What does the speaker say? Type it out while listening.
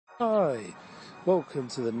Hi, welcome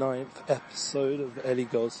to the 9th episode of Ellie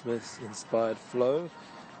Goldsmith's Inspired Flow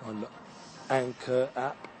on Anchor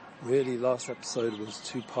app. Really, last episode was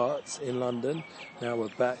 2 parts in London. Now we're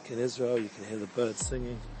back in Israel. You can hear the birds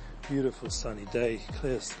singing. Beautiful sunny day,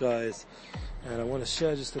 clear skies. And I want to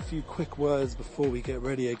share just a few quick words before we get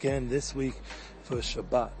ready again this week for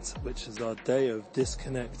Shabbat, which is our day of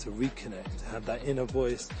disconnect to reconnect, to have that inner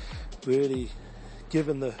voice really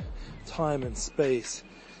given the time and space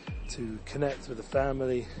to connect with the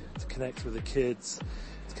family, to connect with the kids,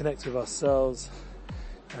 to connect with ourselves,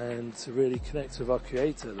 and to really connect with our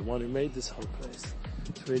Creator, the one who made this whole place,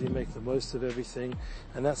 to really make the most of everything.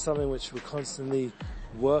 And that's something which we're constantly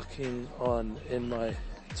working on in my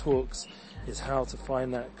talks, is how to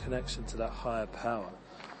find that connection to that higher power.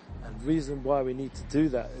 And the reason why we need to do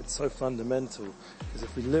that, it's so fundamental, is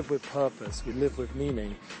if we live with purpose, we live with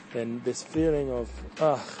meaning, then this feeling of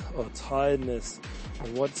tiredness,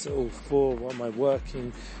 and what's it all for, what am I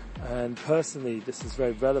working? And personally, this is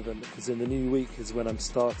very relevant because in the new week is when I'm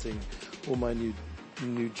starting all my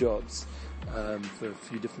new jobs for a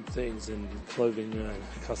few different things in clothing,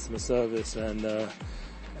 customer service,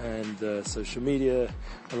 and social media,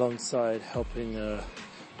 alongside helping a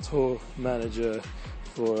tour manager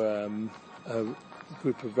for a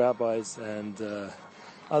group of rabbis and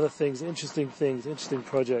other things, interesting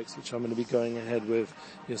projects which I'm going to be going ahead with.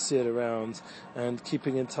 You'll see it around, and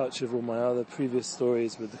keeping in touch with all my other previous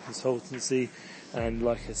stories with the consultancy. And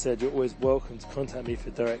like I said, you're always welcome to contact me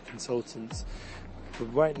for direct consultants.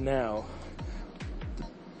 But right now, the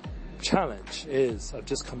challenge is I've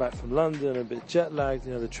just come back from London, a bit jet lagged.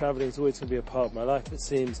 The traveling is always going to be a part of my life, it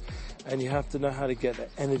seems, and you have to know how to get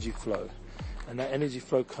that energy flow. And that energy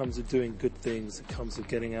flow comes with doing good things. It comes with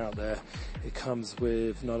getting out there. It comes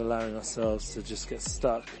with not allowing ourselves to just get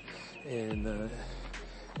stuck in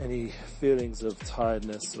any feelings of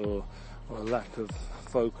tiredness or lack of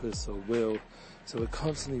focus or will. So we're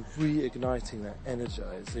constantly reigniting that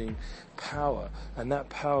energizing power. And that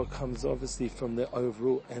power comes obviously from the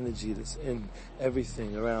overall energy that's in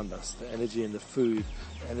everything around us. The energy in the food,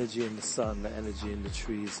 the energy in the sun, the energy in the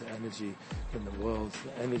trees, the energy in the world,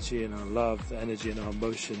 the energy in our love, the energy in our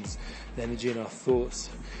emotions, the energy in our thoughts.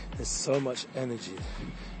 There's so much energy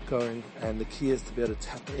going, and the key is to be able to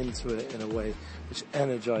tap into it in a way which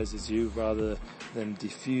energizes you rather than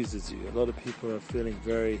diffuses you. A lot of people are feeling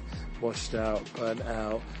very washed out, burnt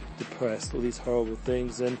out, depressed, all these horrible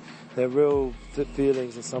things, and they're real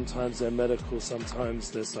feelings, and sometimes they're medical,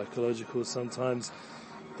 sometimes they're psychological, sometimes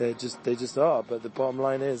they just are. But the bottom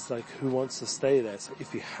line is, like, who wants to stay there? So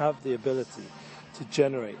if you have the ability to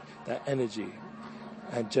generate that energy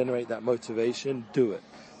and generate that motivation, do it.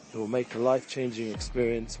 It will make a life-changing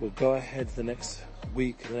experience. We'll go ahead the next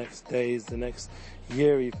week, the next days, the next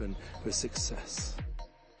year even with success.